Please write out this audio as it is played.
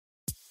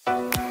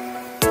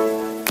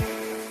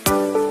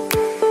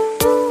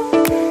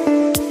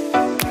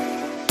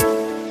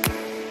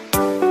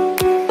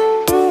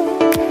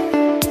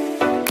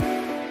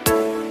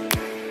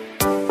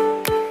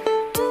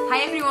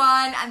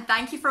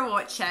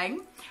watching.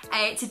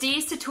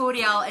 Today's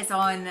tutorial is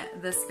on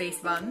the space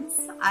buns.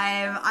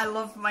 I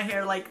love my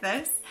hair like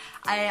this.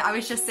 I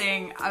was just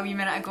saying a wee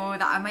minute ago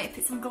that I might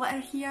put some glitter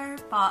here,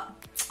 but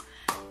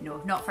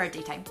no, not for a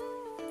daytime.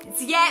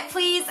 So yeah,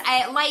 please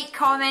like,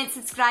 comment,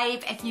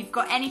 subscribe if you've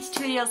got any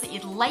tutorials that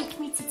you'd like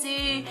me to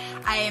do.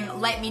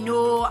 Let me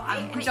know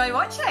and enjoy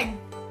watching.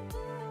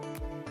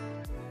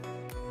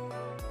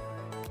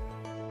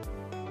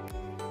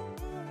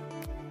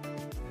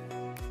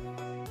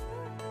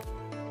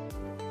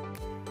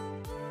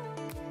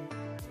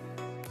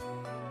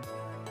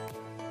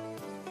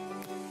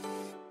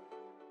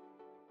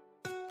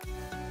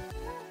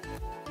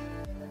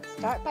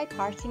 Start by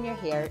parting your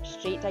hair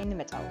straight down the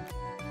middle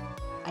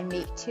and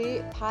make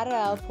 2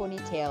 parallel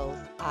ponytails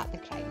at the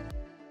crown.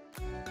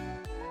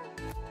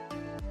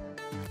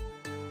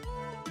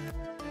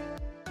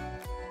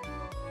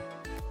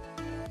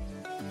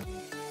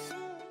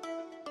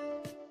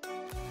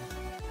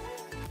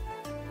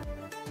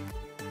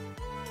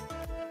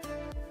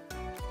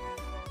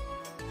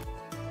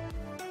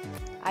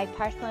 I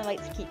personally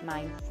like to keep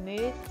mine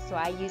smooth, so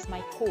I use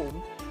my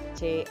comb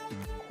to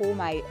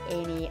comb out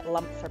any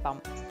lumps or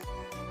bumps.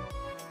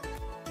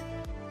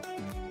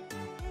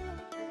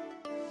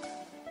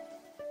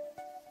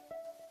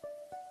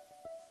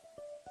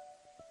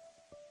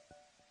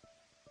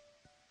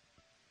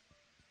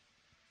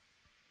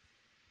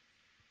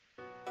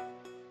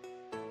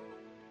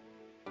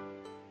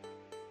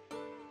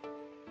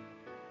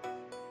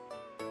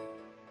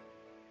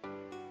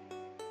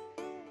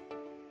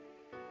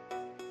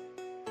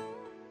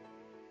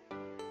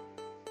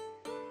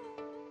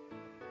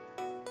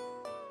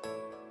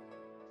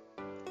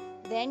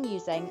 Then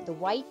using the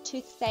wide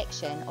tooth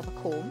section of a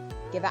comb,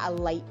 give it a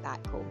light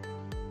back comb.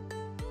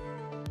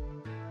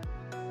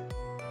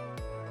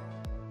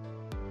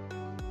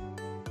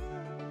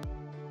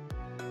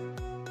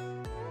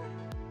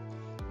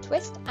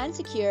 Twist and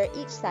secure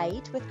each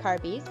side with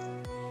Kirby's,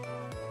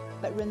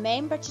 but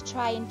remember to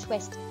try and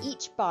twist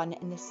each bun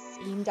in the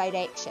same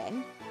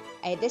direction.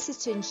 This is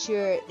to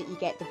ensure that you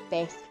get the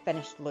best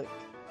finished look.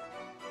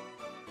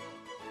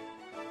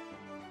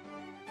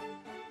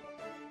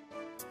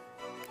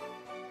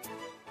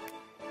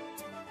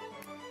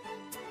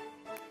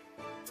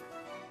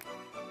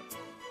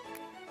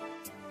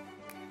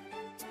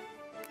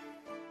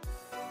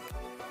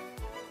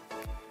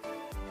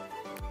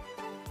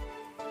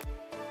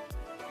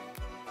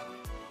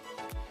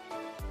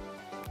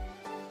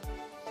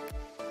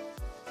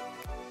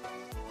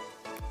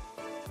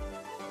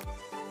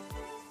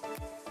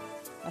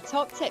 My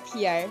top tip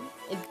here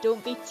is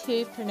don't be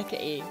too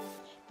pernickety.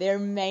 They're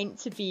meant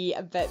to be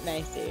a bit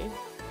messy.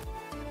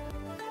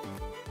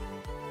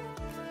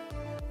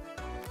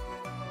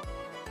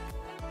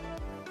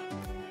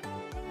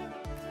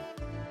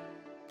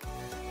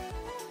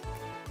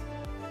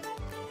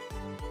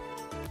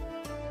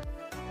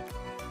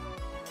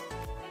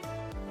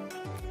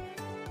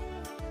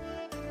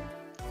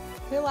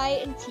 Pull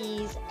out and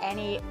tease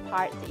any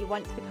parts that you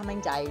want to be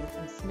coming down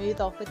and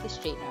smooth off with the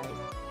straighteners.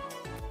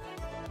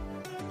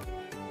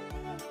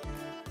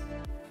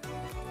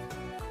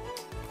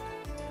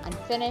 And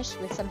finish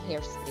with some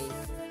hairspray.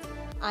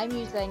 I'm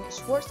using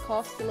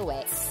Schwarzkopf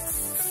Silhouette.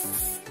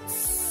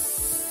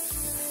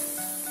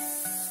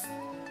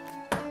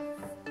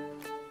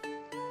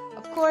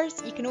 Of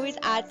course, you can always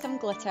add some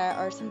glitter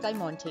or some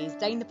diamantes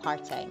down the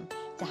parting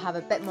to have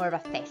a bit more of a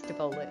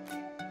festival look.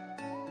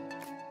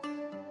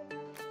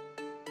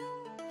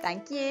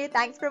 Thank you,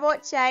 thanks for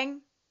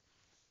watching.